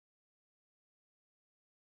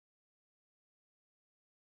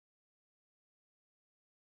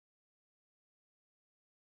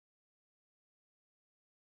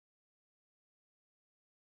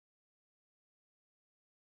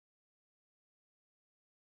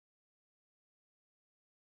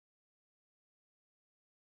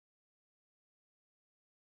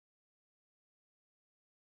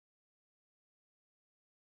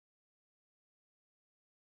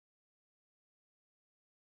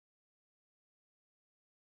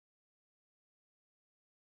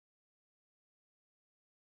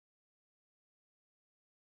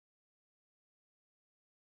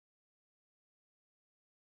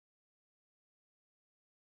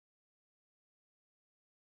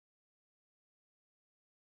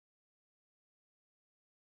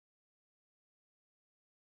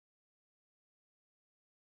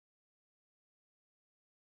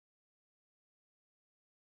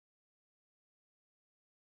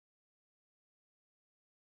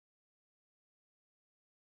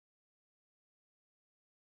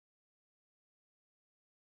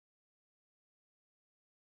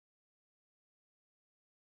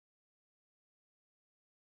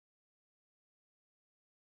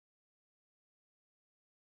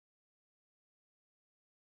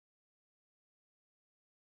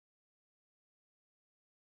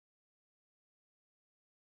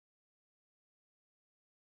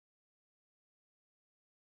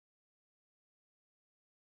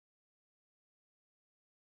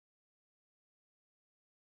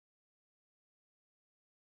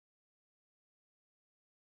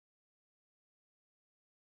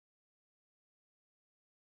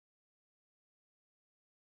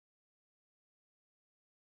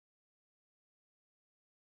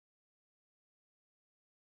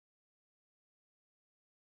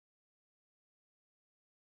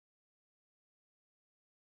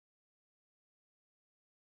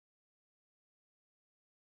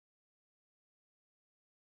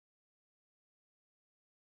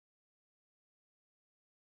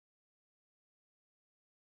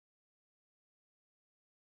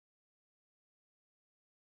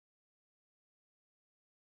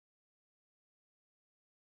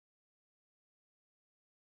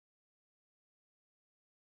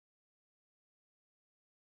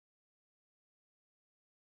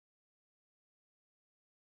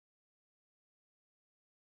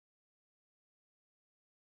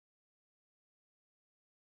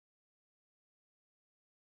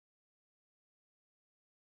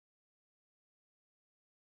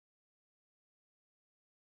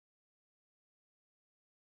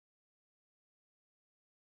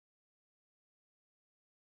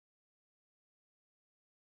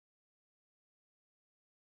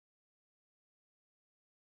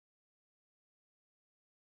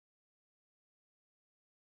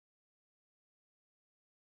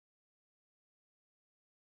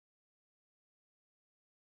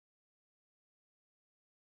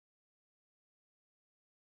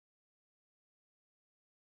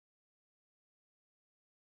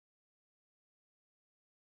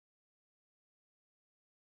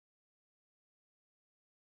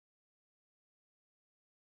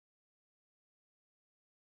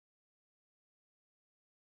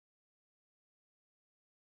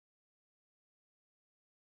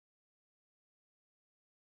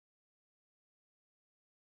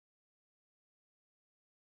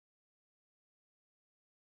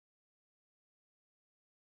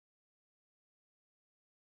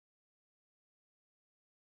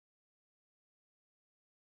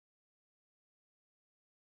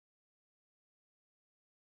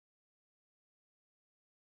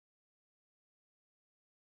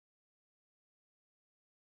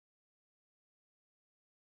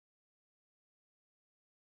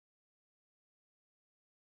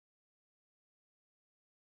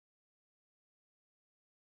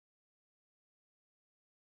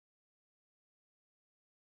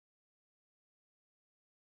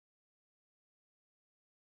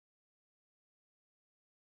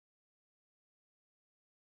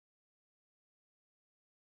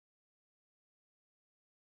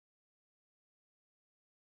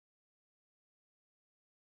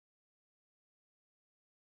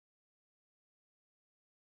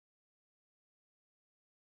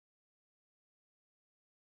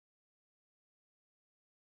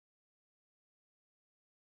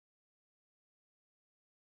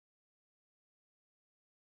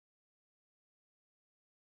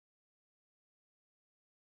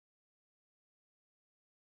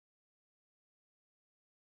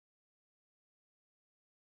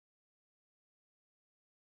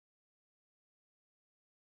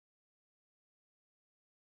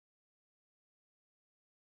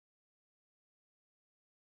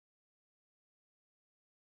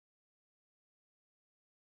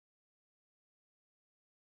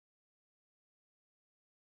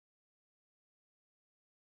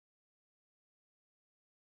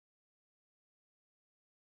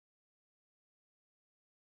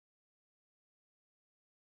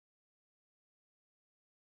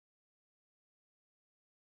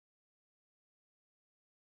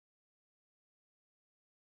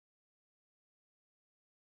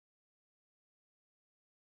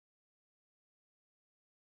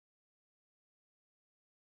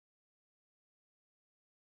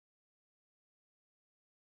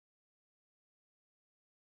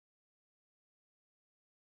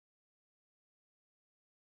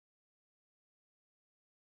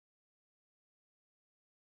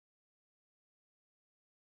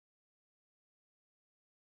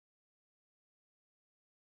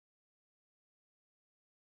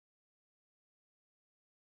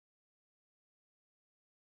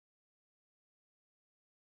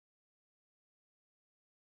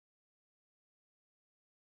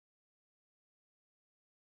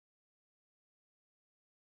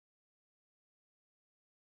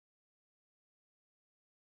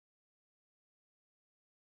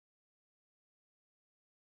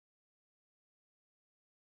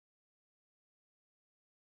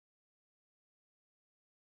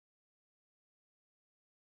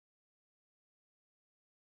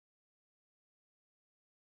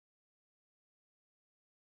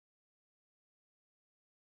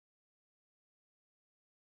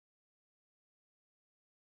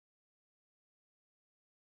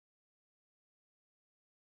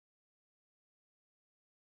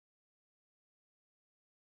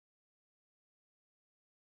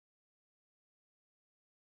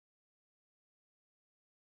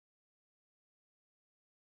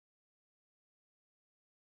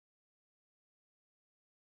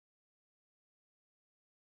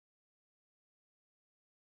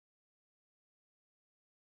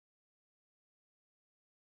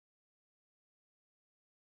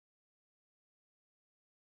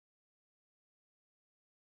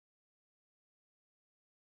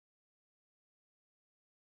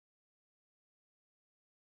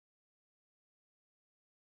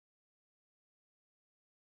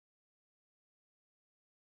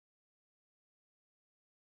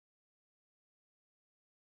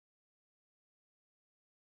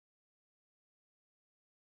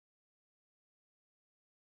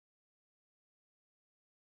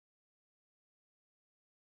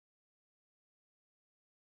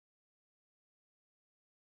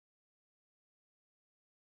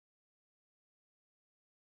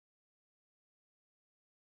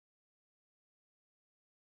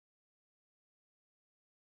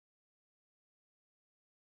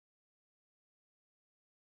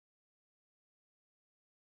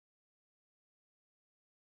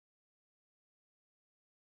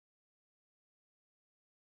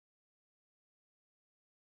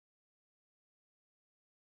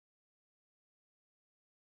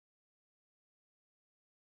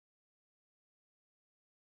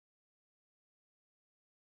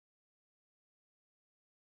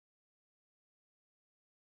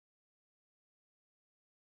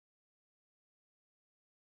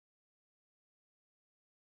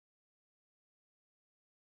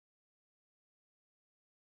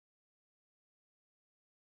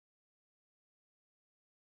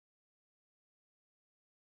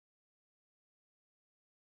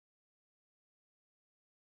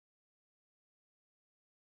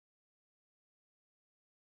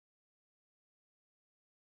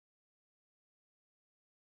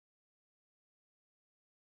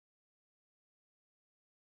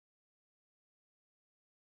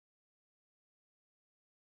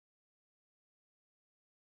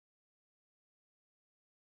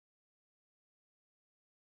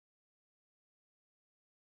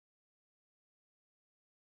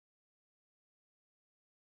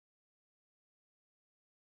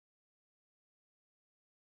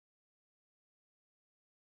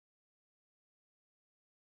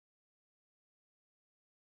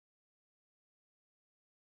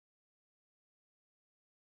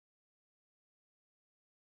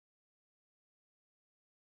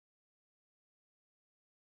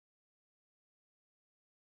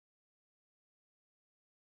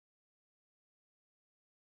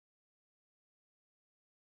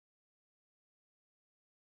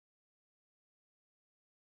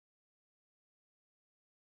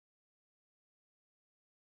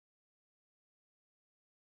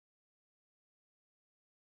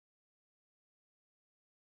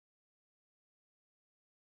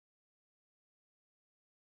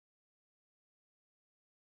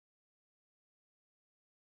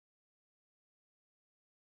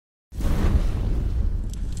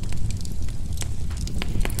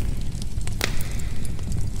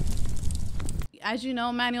as you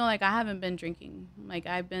know, Manuel, like, I haven't been drinking. Like,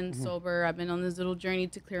 I've been sober. I've been on this little journey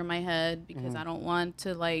to clear my head because I don't want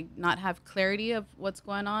to, like, not have clarity of what's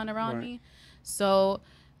going on around Right. me. So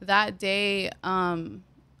that day,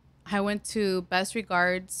 I went to Best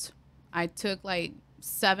Regards. I took like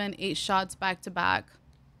 7, 8 shots back to back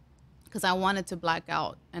because I wanted to black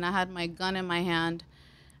out. And I had my gun in my hand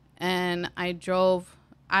and I drove.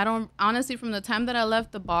 I don't, honestly, from the time that I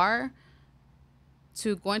left the bar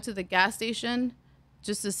to going to the gas station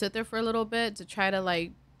just to sit there for a little bit to try to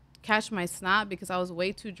like catch my snap because I was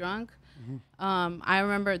way too drunk. I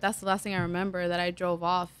remember that's the last thing I remember, that I drove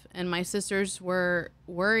off and my sisters were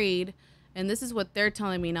worried. And this is what they're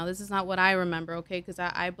telling me now. This is not what I remember, okay? Because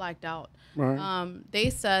I blacked out. Right. They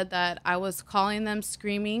said that I was calling them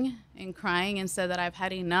screaming and crying and said that I've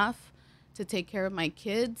had enough to take care of my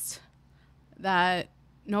kids, that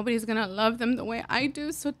nobody's going to love them the way I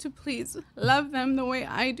do. So to please love them the way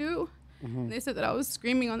I do. They said that I was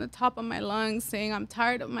screaming on the top of my lungs saying, I'm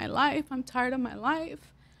tired of my life. I'm tired of my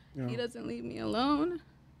life. Yeah. He doesn't leave me alone.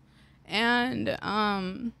 And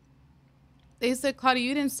they said, Claudia,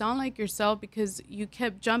 you didn't sound like yourself because you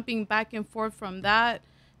kept jumping back and forth from that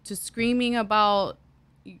to screaming about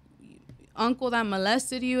uncle that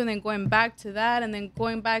molested you, and then going back to that, and then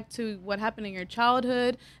going back to what happened in your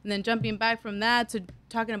childhood, and then jumping back from that to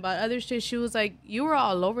talking about other shit. She was like, you were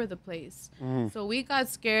all over the place. So we got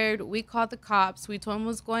scared. We called the cops. We told them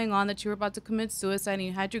what's going on, that you were about to commit suicide and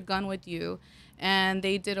you had your gun with you. And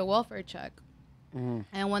they did a welfare check.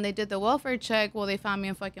 And when they did the welfare check, well, they found me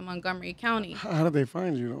in fucking Montgomery County. How did they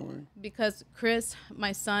find you, though? Like? Because Chris,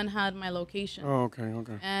 my son, had my location. Oh, okay.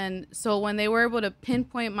 And so when they were able to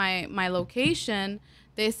pinpoint my location,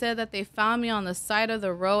 they said that they found me on the side of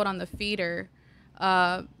the road on the feeder,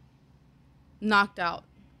 knocked out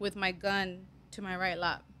with my gun to my right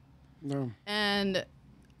lap. No. And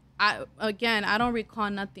I don't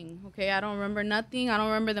recall nothing, okay? I don't remember nothing. I don't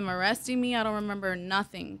remember them arresting me. I don't remember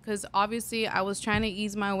nothing because obviously I was trying to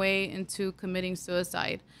ease my way into committing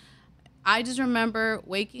suicide. I just remember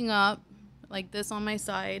waking up like this on my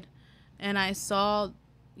side and I saw,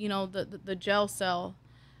 the jail cell.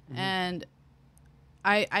 And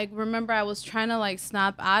I remember I was trying to like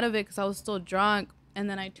snap out of it because I was still drunk. And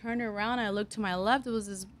then I turned around and I looked to my left. It was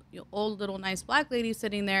this old little nice black lady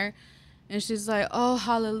sitting there. And she's like, oh,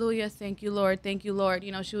 hallelujah. Thank you, Lord. Thank you, Lord.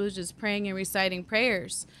 She was just praying and reciting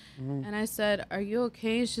prayers. And I said, are you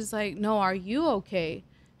okay? She's like, no, are you okay?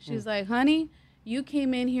 She's like, honey, you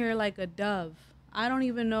came in here like a dove. I don't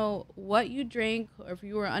even know what you drank or if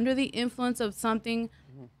you were under the influence of something,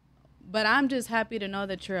 but I'm just happy to know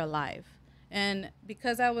that you're alive. And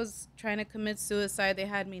because I was trying to commit suicide, they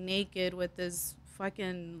had me naked with this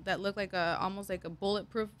fucking, that looked like almost like a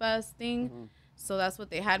bulletproof vest thing. So that's what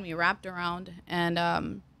they had me wrapped around. And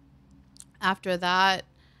after that,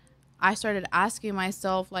 I started asking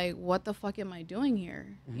myself, like, what the fuck am I doing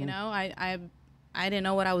here? I didn't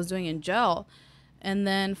know what I was doing in jail. And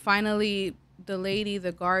then finally,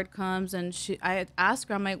 the guard comes and I asked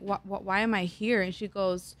her, I'm like, why am I here? And she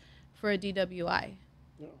goes, for a DWI.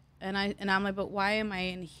 Yeah. And I'm like, but why am I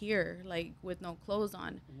in here, like, with no clothes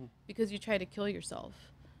on? Because you tried to kill yourself.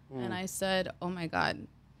 And I said, oh my God.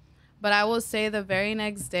 But I will say the very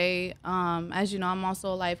next day, as you know, I'm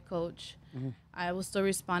also a life coach. I was still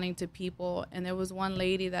responding to people. And there was one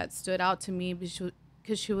lady that stood out to me because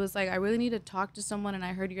she was like, I really need to talk to someone. And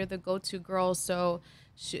I heard you're the go-to girl. So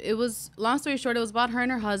it was, long story short, it was about her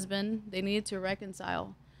and her husband. They needed to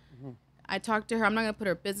reconcile. I talked to her. I'm not going to put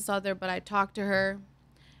her business out there, but I talked to her.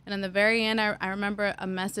 And in the very end, I remember a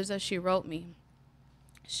message that she wrote me.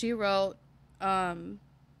 She wrote,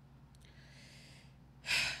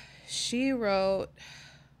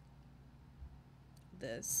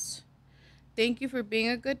 this. Thank you for being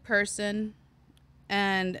a good person.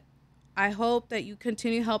 And I hope that you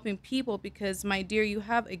continue helping people because, my dear, you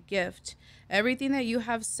have a gift. Everything that you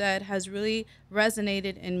have said has really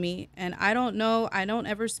resonated in me. And I don't know, I don't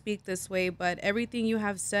ever speak this way, but everything you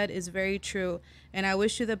have said is very true. And I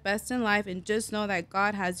wish you the best in life, and just know that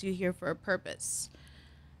God has you here for a purpose.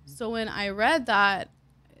 So when I read that,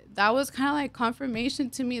 that was kind of like confirmation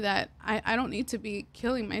to me that I don't need to be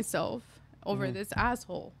killing myself over this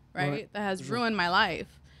asshole, right? That has ruined my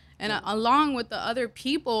life. And along with the other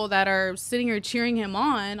people that are sitting here cheering him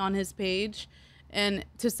on his page, and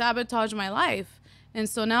to sabotage my life. And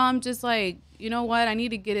so now I'm just like, you know what? I need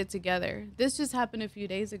to get it together. This just happened a few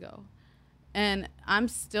days ago. And I'm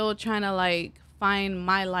still trying to like find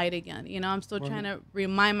my light again. I'm still trying to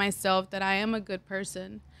remind myself that I am a good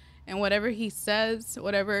person. And whatever he says,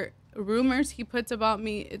 whatever rumors he puts about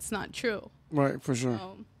me, it's not true. Right, for sure.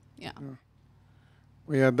 Yeah.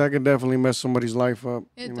 Well, yeah, that could definitely mess somebody's life up.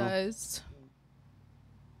 It does.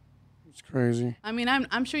 It's crazy. I mean,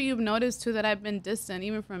 I'm sure you've noticed too that I've been distant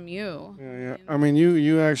even from you. Yeah. I mean,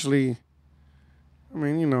 you actually. I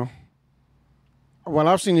mean, well,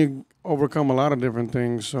 I've seen you overcome a lot of different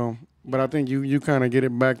things. So, but I think you kind of get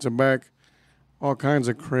it back to back, all kinds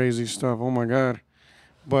of crazy stuff. Oh my God!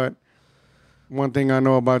 But one thing I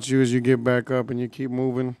know about you is you get back up and you keep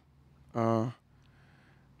moving.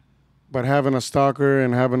 But having a stalker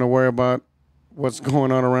and having to worry about what's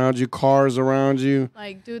going on around you, cars around you,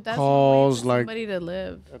 like, dude, that's calls, no way for somebody to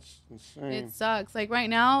live. That's insane. It sucks. Like right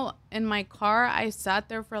now in my car, I sat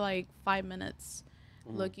there for like 5 minutes,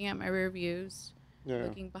 looking at my rear views,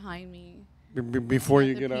 looking behind me. Before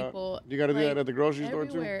you get out, you got to do that at the grocery store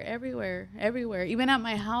too. Everywhere. Even at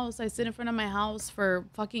my house, I sit in front of my house for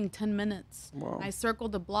fucking 10 minutes. Wow. I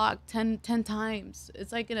circled the block 10 times.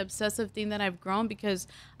 It's like an obsessive thing that I've grown because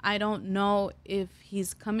I don't know if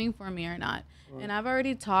he's coming for me or not. Right. And I've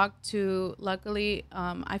already talked to, luckily,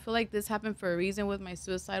 I feel like this happened for a reason with my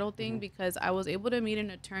suicidal thing because I was able to meet an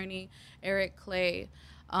attorney, Eric Clay.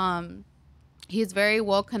 He's very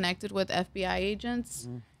well connected with FBI agents,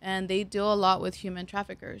 and they deal a lot with human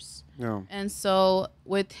traffickers. Yeah. And so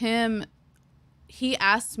with him, he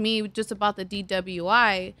asked me just about the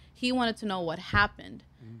DWI. He wanted to know what happened.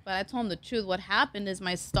 But I told him the truth. What happened is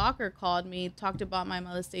my stalker called me, talked about my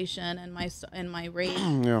molestation and my rape,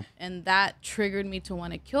 and that triggered me to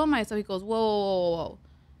want to kill myself. He goes, whoa.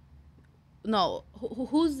 No,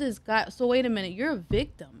 who's this guy? So wait a minute, you're a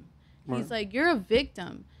victim. Right. He's like, you're a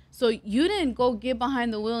victim. So you didn't go get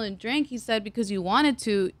behind the wheel and drink, he said, because you wanted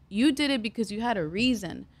to. You did it because you had a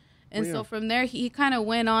reason. And so from there, he kind of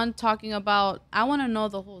went on talking about, I want to know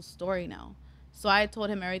the whole story now. So I told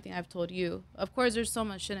him everything I've told you. Of course, there's so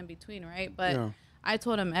much shit in between, right? But I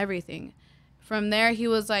told him everything. From there, he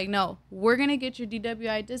was like, no, we're going to get your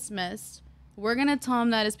DWI dismissed. We're going to tell him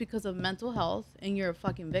that it's because of mental health and you're a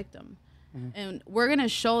fucking victim. And we're going to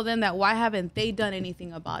show them that why haven't they done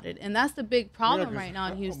anything about it? And that's the big problem right now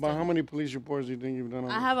in Houston. About how many police reports do you think you've done?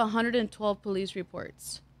 I have 112 police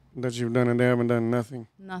reports. That you've done and they haven't done nothing?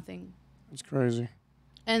 Nothing. That's crazy.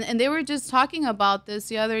 And they were just talking about this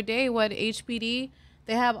the other day, what HPD,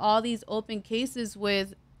 they have all these open cases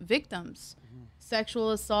with victims.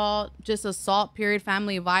 Sexual assault, just assault, period,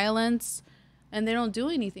 family violence, and they don't do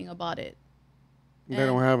anything about it. They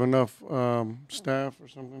don't have enough staff or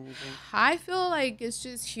something? You think? I feel like it's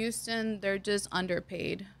just Houston. They're just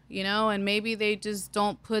underpaid, and maybe they just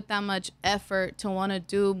don't put that much effort to want to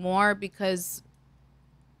do more because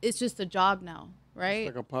it's just a job now, right?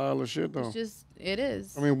 It's like a pile of shit, though. It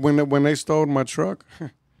is. I mean, when they stole my truck,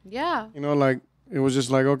 it was just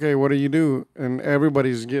like, okay, what do you do? And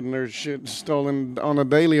everybody's getting their shit stolen on a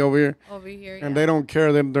daily over here. And they don't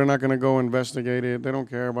care that they're not going to go investigate it. They don't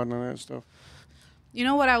care about none of that stuff. You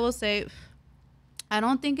know what I will say? I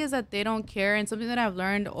don't think is that they don't care. And something that I've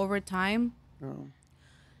learned over time,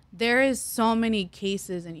 there is so many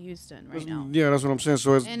cases in Houston right now. Yeah, that's what I'm saying.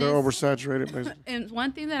 So they're oversaturated, basically. And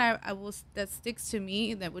one thing that that sticks to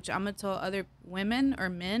me, which I'm going to tell other women or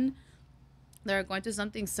men that are going through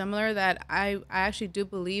something similar that I actually do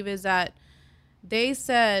believe is that they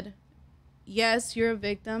said, yes, you're a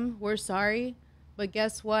victim. We're sorry. But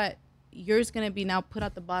guess what? Yours going to be now put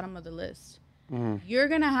at the bottom of the list. You're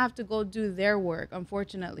going to have to go do their work,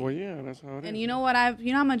 unfortunately. Well, yeah, that's how it is. And you know what?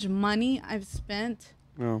 You know how much money I've spent?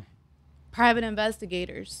 No. Private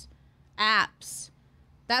investigators, apps.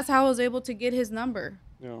 That's how I was able to get his number.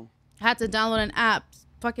 Yeah. I had to download an app,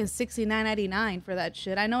 fucking $69.99 for that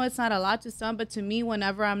shit. I know it's not a lot to some, but to me,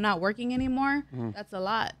 whenever I'm not working anymore, that's a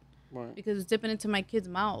lot. Right. Because it's dipping into my kids'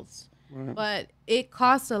 mouths. Right. But it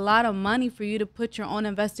costs a lot of money for you to put your own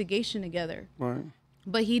investigation together. Right.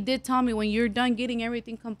 But he did tell me when you're done getting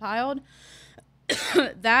everything compiled,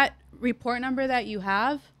 that report number that you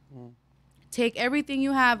have, take everything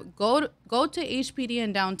you have, go to HPD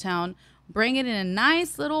in downtown, bring it in a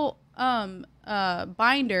nice little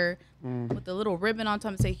binder with a little ribbon on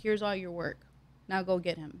top and say, here's all your work. Now go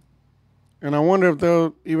get him. And I wonder if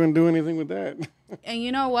they'll even do anything with that. And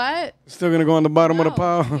you know what? It's still going to go on the bottom of the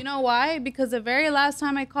pile. You know why? Because the very last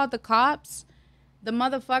time I called the cops, the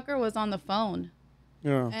motherfucker was on the phone.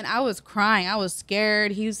 Yeah. And I was crying. I was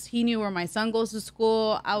scared. He knew where my son goes to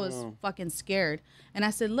school. I was fucking scared. And I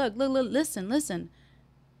said, look, listen.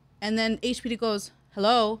 And then HPD goes,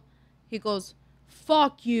 hello? He goes,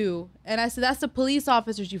 fuck you. And I said, that's the police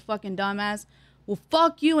officers, you fucking dumbass. Well,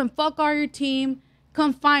 fuck you and fuck all your team.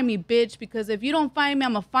 Come find me, bitch, because if you don't find me,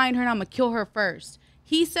 I'm going to find her and I'm going to kill her first.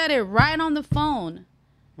 He said it right on the phone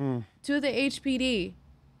to the HPD.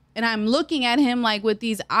 And I'm looking at him like with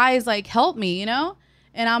these eyes like, help me,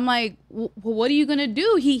 And I'm like, what are you going to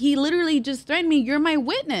do? He literally just threatened me. You're my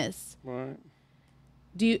witness. Right.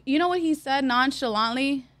 You know what he said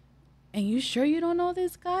nonchalantly? And you sure you don't know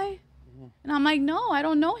this guy? Mm-hmm. And I'm like, no, I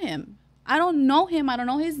don't know him. I don't know him. I don't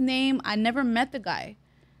know his name. I never met the guy.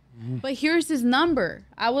 Mm-hmm. But here's his number.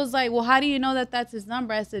 I was like, well, how do you know that that's his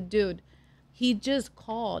number? I said, dude, he just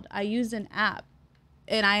called. I used an app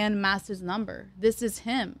and I unmasked his number. This is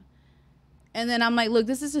him. And then I'm like, look,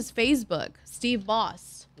 this is his Facebook, Steve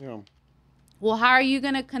Boss. Yeah. Well, how are you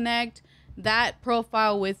going to connect that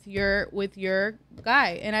profile with your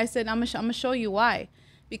guy? And I said, I'm gonna show you why.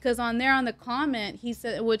 Because on there, on the comment, he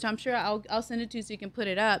said, which I'm sure I'll send it to you so you can put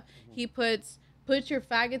it up. He puts, put your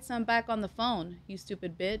faggot son back on the phone, you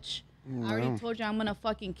stupid bitch. I already told you I'm going to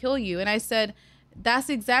fucking kill you. And I said, that's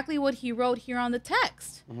exactly what he wrote here on the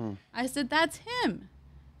text. I said, that's him.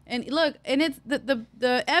 And look, and it's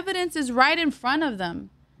the evidence is right in front of them.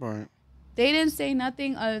 Right. They didn't say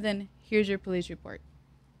nothing other than, here's your police report.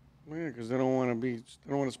 Yeah, because they don't want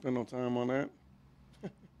to spend no time on that.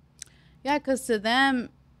 Yeah, because to them,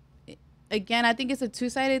 again, I think it's a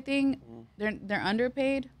two-sided thing. They're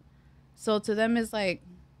underpaid, so to them it's like.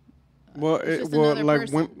 Well, like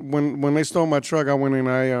when they stole my truck, I went in,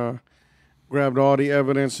 I grabbed all the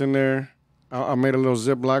evidence in there. I made a little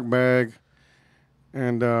Ziploc bag,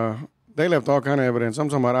 and they left all kind of evidence. I'm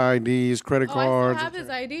talking about IDs, credit cards. I still have his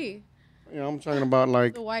ID. You know, I'm talking about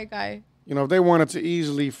like the white guy. You know, if they wanted to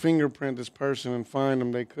easily fingerprint this person and find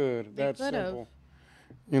them, they could. That's simple.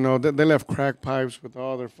 You know, they left crack pipes with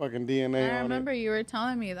all their fucking DNA on it. I remember you were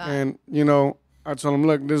telling me that. And, you know, I told them,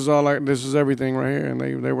 look, this is everything right here. And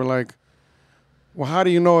they were like, well, how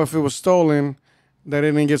do you know if it was stolen, that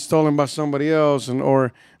it didn't get stolen by somebody else,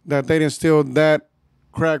 or that they didn't steal that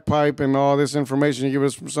crack pipe and all this information you give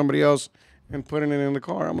us from somebody else and putting it in the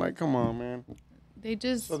car? I'm like, come on, man.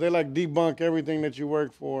 So they like debunk everything that you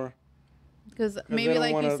work for. Because maybe,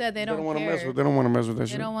 like you said, they don't care. They don't want to mess with that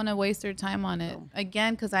shit. They don't want to waste their time on it.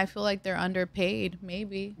 Again, because I feel like they're underpaid,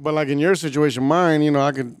 maybe. But like in your situation, mine, you know,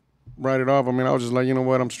 I could write it off. I mean, I was just like, you know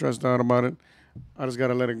what, I'm stressed out about it. I just got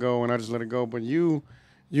to let it go, and I just let it go. But you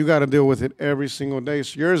got to deal with it every single day.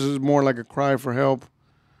 So yours is more like a cry for help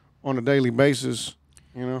on a daily basis,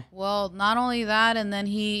 you know? Well, not only that, and then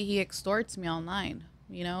he extorts me online.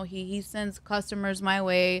 You know, he sends customers my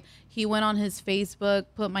way. He went on his Facebook,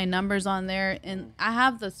 put my numbers on there. And I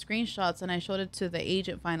have the screenshots, and I showed it to the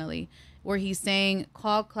agent finally, where he's saying,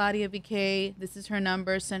 call Claudia VK. This is her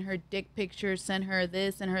number. Send her dick pictures. Send her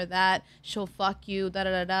this and her that. She'll fuck you,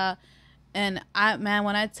 da-da-da-da. And,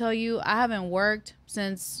 when I tell you, I haven't worked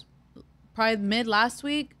since probably mid last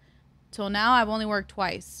week till now. I've only worked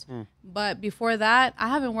twice. But before that, I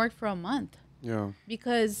haven't worked for a month. Yeah.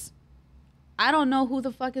 Because I don't know who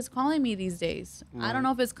the fuck is calling me these days. Right. I don't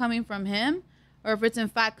know if it's coming from him or if it's in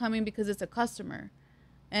fact coming because it's a customer.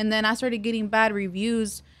 And then I started getting bad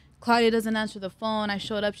reviews. Claudia doesn't answer the phone. I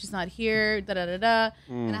showed up, she's not here, da-da-da-da.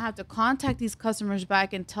 And I have to contact these customers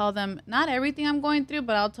back and tell them, not everything I'm going through,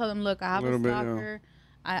 but I'll tell them, look, I have a stalker.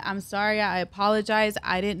 Yeah. I'm sorry. I apologize.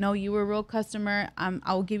 I didn't know you were a real customer.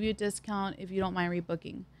 I'll give you a discount if you don't mind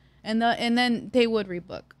rebooking. And then they would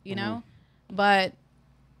rebook, you know? But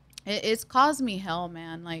it's caused me hell,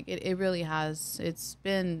 man. Like, it really has. It's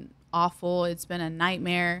been awful. It's been a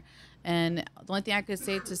nightmare. And the only thing I could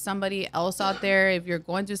say to somebody else out there, if you're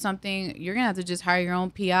going through something, you're going to have to just hire your own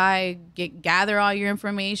PI, gather all your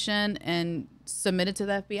information, and submit it to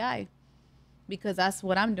the FBI. Because that's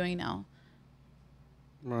what I'm doing now.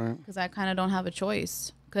 Right. Because I kind of don't have a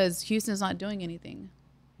choice. Because Houston's not doing anything.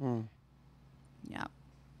 Yeah.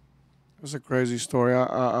 That's a crazy story.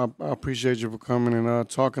 I appreciate you for coming and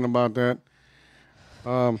talking about that.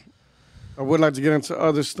 I would like to get into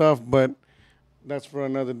other stuff, but that's for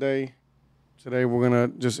another day. Today we're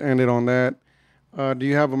going to just end it on that. Do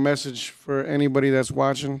you have a message for anybody that's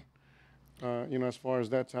watching, as far as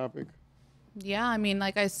that topic? Yeah, I mean,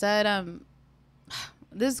 like I said,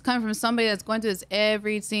 this is coming from somebody that's going through this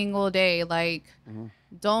every single day. Like,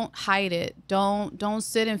 don't hide it. Don't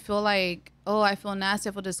sit and feel like, oh, I feel nasty,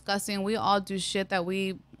 I feel disgusting. We all do shit that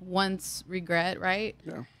we once regret, right?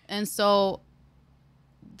 Yeah. And so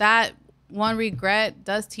that one regret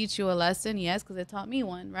does teach you a lesson, yes, because it taught me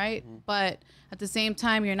one, right? But at the same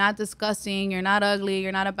time, you're not disgusting, you're not ugly,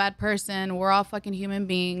 you're not a bad person. We're all fucking human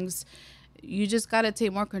beings. You just got to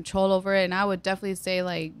take more control over it. And I would definitely say,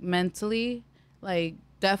 like, mentally, like,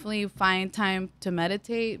 definitely find time to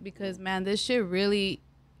meditate, because, man, this shit really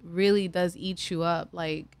does eat you up.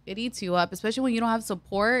 Like, it eats you up, especially when you don't have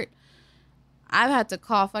support. I've had to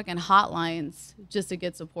call fucking hotlines just to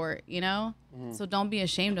get support, you know? So don't be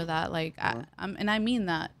ashamed of that. Like, I mean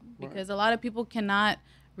that. because a lot of people cannot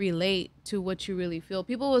relate to what you really feel.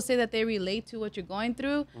 People will say that they relate to what you're going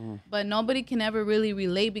through, but nobody can ever really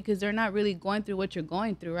relate because they're not really going through what you're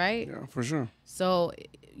going through, right? Yeah, for sure. So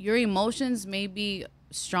your emotions may be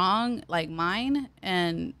strong like mine,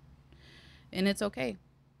 and it's okay,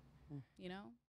 you know?